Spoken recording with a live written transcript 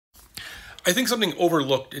I think something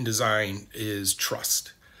overlooked in design is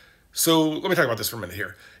trust. So let me talk about this for a minute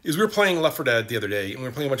here. Is we were playing Left 4 Dead the other day, and we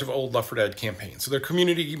were playing a bunch of old Left 4 Dead campaigns. So they're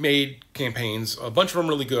community-made campaigns. A bunch of them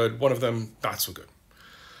really good. One of them not so good.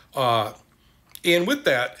 And with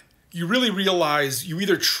that, you really realize you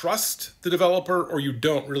either trust the developer or you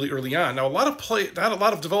don't really early on. Now, not a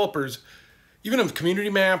lot of developers, even of community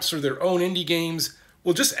maps or their own indie games,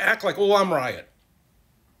 will just act like, oh, I'm Riot.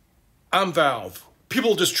 I'm Valve.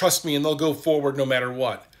 People just trust me and they'll go forward no matter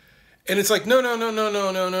what. And it's like, no, no, no, no,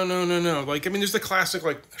 no, no, no, no, no, no. Like, I mean, there's the classic,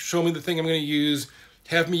 like, show me the thing I'm going to use,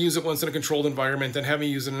 have me use it once in a controlled environment, then have me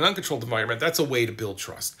use it in an uncontrolled environment. That's a way to build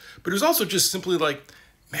trust. But there's also just simply like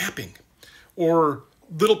mapping or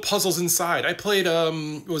little puzzles inside. I played,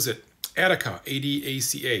 what was it? Attica,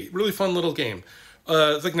 A-D-A-C-A. Really fun little game.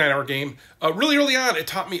 It's like a 9-hour game. Really early on, it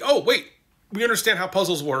taught me, oh, wait, we understand how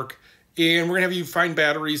puzzles work, and we're going to have you find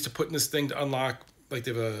batteries to put in this thing to unlock, like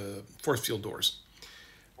they have force field doors.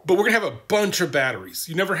 But we're going to have a bunch of batteries.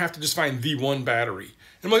 You never have to just find the one battery.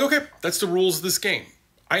 And I'm like, okay, that's the rules of this game.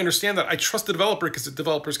 I understand that. I trust the developer because the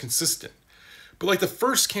developer is consistent. But like the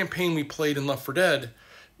first campaign we played in Left 4 Dead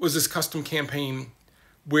was this custom campaign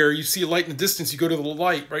where you see a light in the distance, you go to the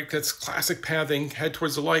light, right? That's classic pathing, head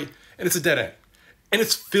towards the light, and it's a dead end. And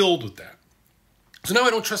it's filled with that. So now I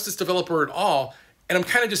don't trust this developer at all, and I'm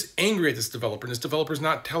kind of just angry at this developer, and this developer's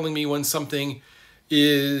not telling me when something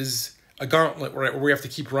is a gauntlet, right, where we have to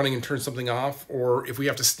keep running and turn something off, or if we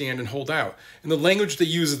have to stand and hold out. And the language they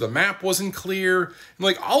use of the map wasn't clear, and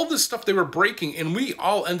like all of this stuff they were breaking, and we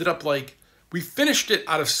all ended up like, we finished it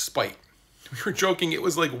out of spite. We were joking, it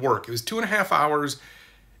was like work. It was 2.5 hours.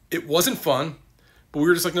 It wasn't fun, but we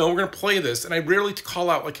were just like, no, we're gonna play this. And I rarely call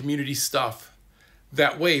out like community stuff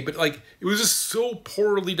that way, but like, it was just so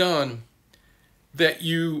poorly done that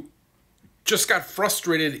you just got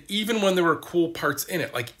frustrated even when there were cool parts in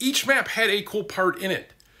it. Like each map had a cool part in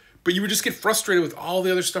it, but you would just get frustrated with all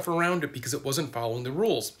the other stuff around it because it wasn't following the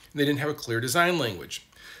rules. And they didn't have a clear design language.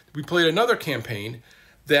 We played another campaign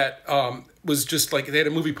that was just like, they had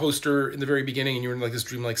a movie poster in the very beginning and you were in like this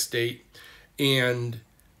dreamlike state. And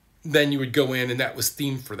then you would go in and that was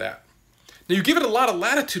themed for that. Now you give it a lot of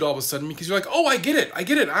latitude all of a sudden because you're like, oh, I get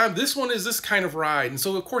it. This one is this kind of ride. And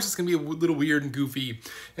so of course it's gonna be a little weird and goofy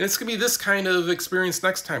and it's gonna be this kind of experience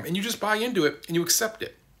next time. And you just buy into it and you accept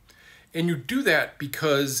it. And you do that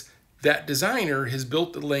because that designer has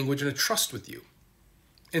built the language and a trust with you.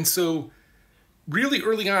 And so really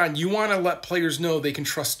early on, you wanna let players know they can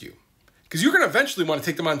trust you because you're gonna eventually wanna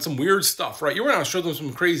take them on some weird stuff, right? You're gonna show them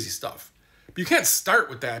some crazy stuff. But you can't start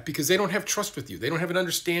with that because they don't have trust with you. They don't have an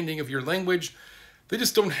understanding of your language. They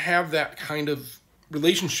just don't have that kind of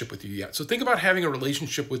relationship with you yet. So think about having a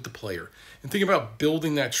relationship with the player and think about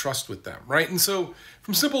building that trust with them, right? And so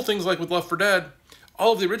from simple things like with Left 4 Dead,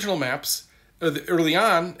 all of the original maps early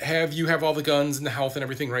on you have all the guns and the health and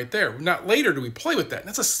everything right there. Not later do we play with that. And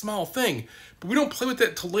that's a small thing, but we don't play with that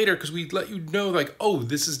until later because we let you know like, oh,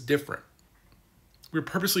 this is different. We're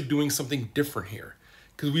purposely doing something different here.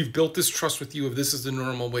 Because we've built this trust with you of this is the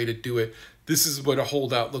normal way to do it. This is what a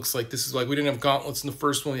holdout looks like. This is like, we didn't have gauntlets in the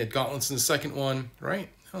first one. We had gauntlets in the second one, right?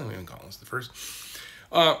 I don't even gauntlets in the first.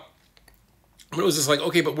 But it was just like,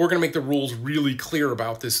 okay, but we're going to make the rules really clear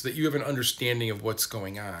about this so that you have an understanding of what's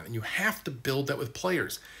going on. And you have to build that with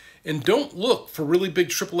players. And don't look for really big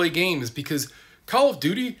AAA games because Call of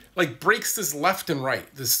Duty like breaks this left and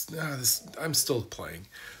right. This I'm still playing.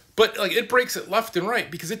 But like it breaks it left and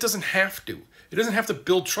right because it doesn't have to. It doesn't have to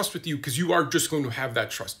build trust with you because you are just going to have that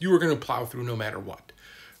trust. You are going to plow through no matter what,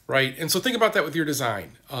 right? And so think about that with your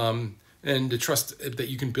design and the trust that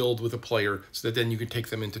you can build with a player so that then you can take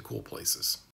them into cool places.